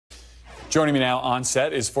Joining me now on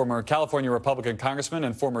set is former California Republican Congressman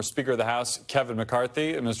and former Speaker of the House, Kevin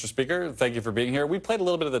McCarthy. Mr. Speaker, thank you for being here. We played a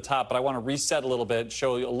little bit at the top, but I want to reset a little bit,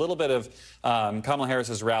 show you a little bit of Kamala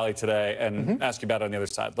Harris's rally today, and ask you about it on the other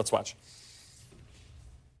side. Let's watch.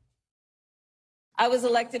 I was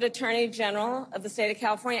elected Attorney General of the state of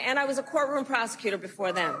California, and I was a courtroom prosecutor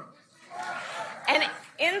before then. And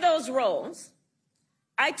in those roles,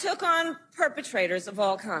 I took on perpetrators of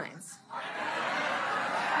all kinds.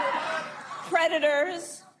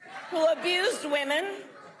 Predators who abused women,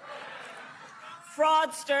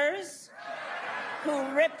 fraudsters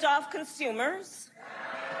who ripped off consumers,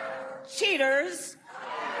 cheaters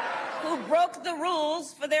who broke the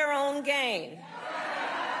rules for their own gain.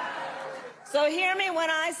 So hear me when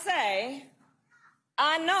I say,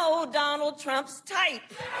 I know Donald Trump's type.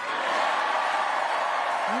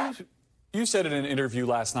 You said in an interview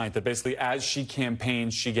last night that basically as she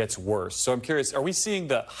campaigns, she gets worse. So I'm curious, are we seeing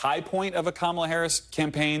the high point of a Kamala Harris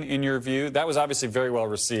campaign in your view? That was obviously very well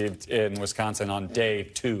received in Wisconsin on day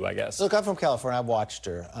 2, I guess. Look, I'm from California. I've watched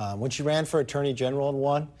her. When she ran for Attorney General and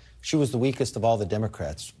won, she was the weakest of all the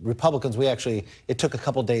Democrats. Republicans, it took a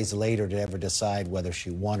couple days later to ever decide whether she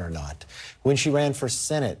won or not. When she ran for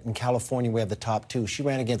Senate in California, we have the top 2. She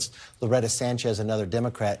ran against Loretta Sanchez, another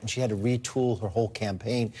Democrat, and she had to retool her whole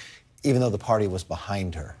campaign, even though the party was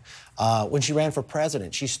behind her. When she ran for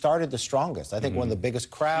president, she started the strongest. I think one of the biggest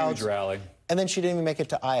crowds. Huge rally. And then she didn't even make it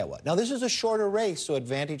to Iowa. Now, this is a shorter race, so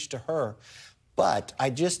advantage to her. But I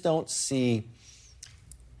just don't see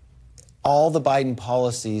all the Biden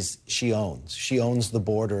policies she owns. She owns the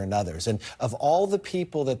border and others. And of all the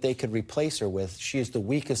people that they could replace her with, she is the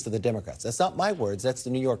weakest of the Democrats. That's not my words. That's the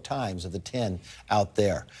New York Times of the 10 out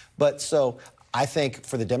there. But so I think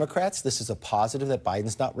for the Democrats, this is a positive that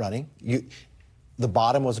Biden's not running. The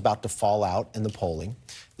bottom was about to fall out in the polling.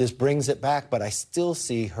 This brings it back, but I still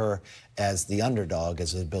see her as the underdog,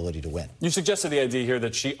 as the ability to win. You suggested the idea here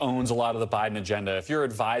that she owns a lot of the Biden agenda. If you're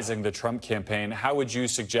advising the Trump campaign, how would you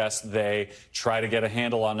suggest they try to get a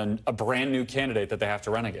handle on a brand new candidate that they have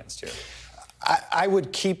to run against here? I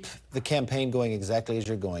would keep the campaign going exactly as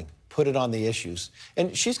you're going. Put it on the issues.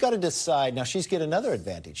 And she's got to decide. Now, she's got another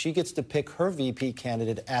advantage. She gets to pick her VP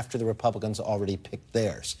candidate after the Republicans already picked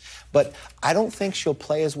theirs. But I don't think she'll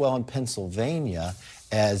play as well in Pennsylvania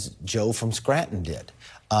as Joe from Scranton did.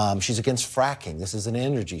 She's against fracking. This is an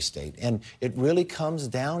energy state. And it really comes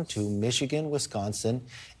down to Michigan, Wisconsin,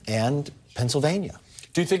 and Pennsylvania.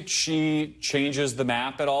 Do you think she changes the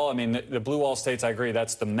map at all? I mean, the blue wall states, I agree,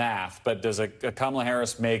 that's the math. But does a Kamala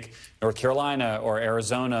Harris make North Carolina or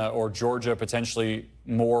Arizona or Georgia potentially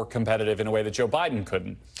more competitive in a way that Joe Biden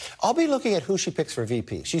couldn't? I'll be looking at who she picks for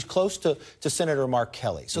VP. She's close to Senator Mark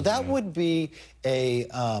Kelly. So that would be a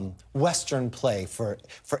Western play for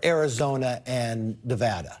Arizona and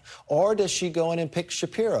Nevada. Or does she go in and pick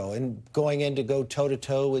Shapiro and going in to go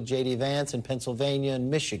toe-to-toe with J.D. Vance in Pennsylvania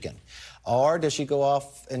and Michigan? Or does she go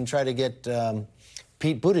off and try to get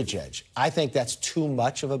Pete Buttigieg? I think that's too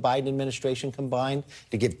much of a Biden administration combined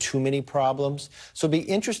to give too many problems. So it'd be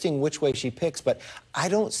interesting which way she picks, but I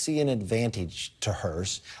don't see an advantage to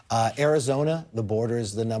hers. Arizona, the border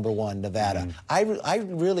is the #1. Nevada. I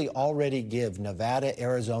really already give Nevada,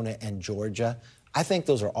 Arizona, and Georgia. I think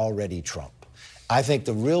those are already Trump. I think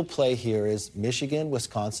the real play here is Michigan,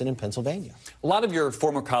 Wisconsin, and Pennsylvania. A lot of your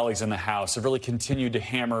former colleagues in the House have really continued to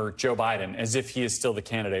hammer Joe Biden as if he is still the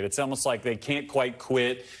candidate. It's almost like they can't quite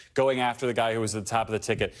quit going after the guy who was at the top of the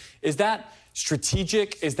ticket. Is that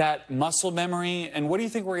strategic? Is that muscle memory? And what do you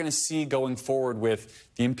think we're going to see going forward with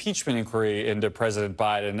the impeachment inquiry into President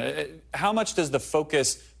Biden? How much does the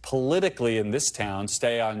focus politically in this town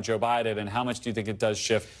stay on Joe Biden, and how much do you think it does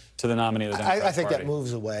shift to the nominee of the Democratic I think Party? that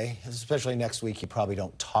moves away, especially next week. You probably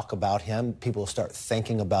don't talk about him. People will start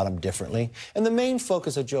thinking about him differently. And the main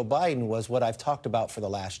focus of Joe Biden was what I've talked about for the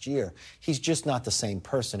last year. He's just not the same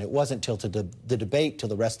person. It wasn't till the debate till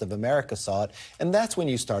the rest of America saw it, and that's when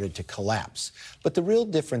you started to collapse. But the real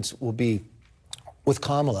difference will be with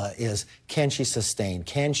Kamala is, can she sustain?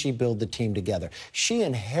 Can she build the team together? She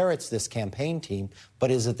inherits this campaign team,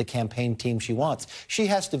 but is it the campaign team she wants? She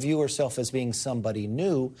has to view herself as being somebody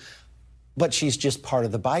new, but she's just part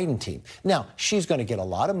of the Biden team. Now, she's going to get a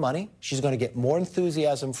lot of money. She's going to get more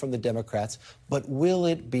enthusiasm from the Democrats, but will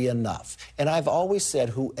it be enough? And I've always said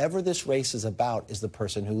whoever this race is about is the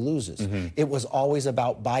person who loses. It was always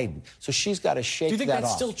about Biden. So she's got to shake that off. Do you think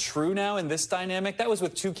that's still true now in this dynamic? That was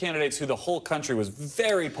with two candidates who the whole country was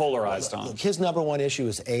very polarized on. Look, his #1 issue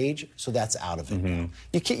is age, so that's out of it now.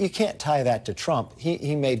 You can't tie that to Trump.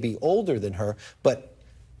 He may be older than her, but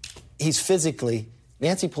he's physically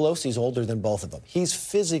Nancy Pelosi's older than both of them. He's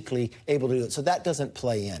physically able to do it, so that doesn't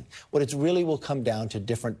play in. What it really will come down to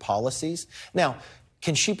different policies. Now,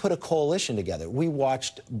 can she put a coalition together? We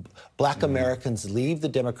watched black Americans leave the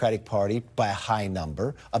Democratic Party by a high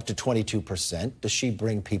number, up to 22%. Does she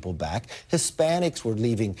bring people back? Hispanics were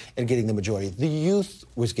leaving and getting the majority. The youth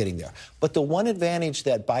was getting there. But the one advantage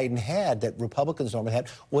that Biden had, that Republicans normally had,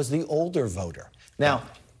 was the older voter. Now,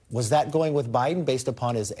 was that going with Biden based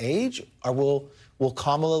upon his age, or will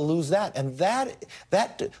Kamala lose that? And that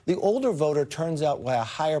the older voter turns out by a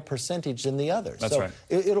higher percentage than the others. That's so right.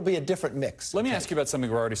 It'll be a different mix. Let me ask you about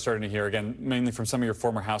something we're already starting to hear, again, mainly from some of your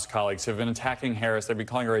former House colleagues who have been attacking Harris. They've been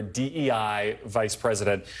calling her a DEI vice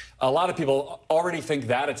president. A lot of people already think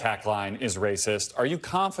that attack line is racist. Are you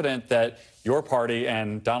confident that your party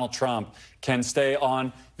and Donald Trump can stay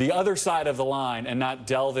on the other side of the line and not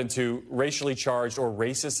delve into racially charged or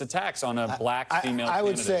racist attacks on a black female I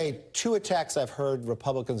would candidate? say two attacks I've heard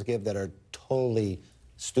Republicans give that are totally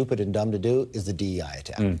stupid and dumb to do is the DEI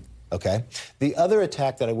attack. Okay? The other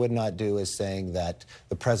attack that I would not do is saying that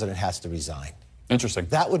the president has to resign. Interesting.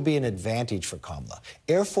 That would be an advantage for Kamala.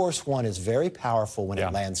 Air Force One is very powerful when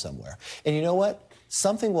it lands somewhere. And you know what?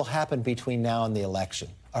 Something will happen between now and the election,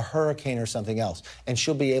 a hurricane or something else, and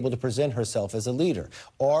she'll be able to present herself as a leader.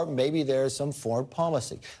 Or maybe there's some foreign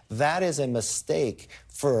policy. That is a mistake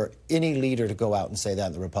for any leader to go out and say that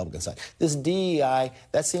on the Republican side. This DEI,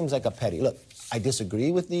 that seems like a petty. Look, I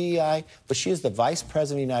disagree with DEI, but she is the Vice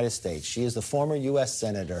President of the United States. She is the former U.S.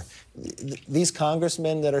 Senator. These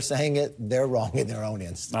congressmen that are saying it, they're wrong in their own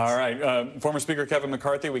instance. All right. Former Speaker Kevin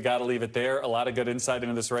McCarthy, we got to leave it there. A lot of good insight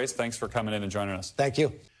into this race. Thanks for coming in and joining us. Thank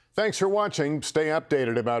you. Thanks for watching. Stay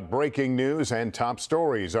updated about breaking news and top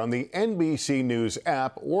stories on the NBC News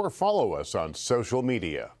app or follow us on social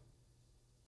media.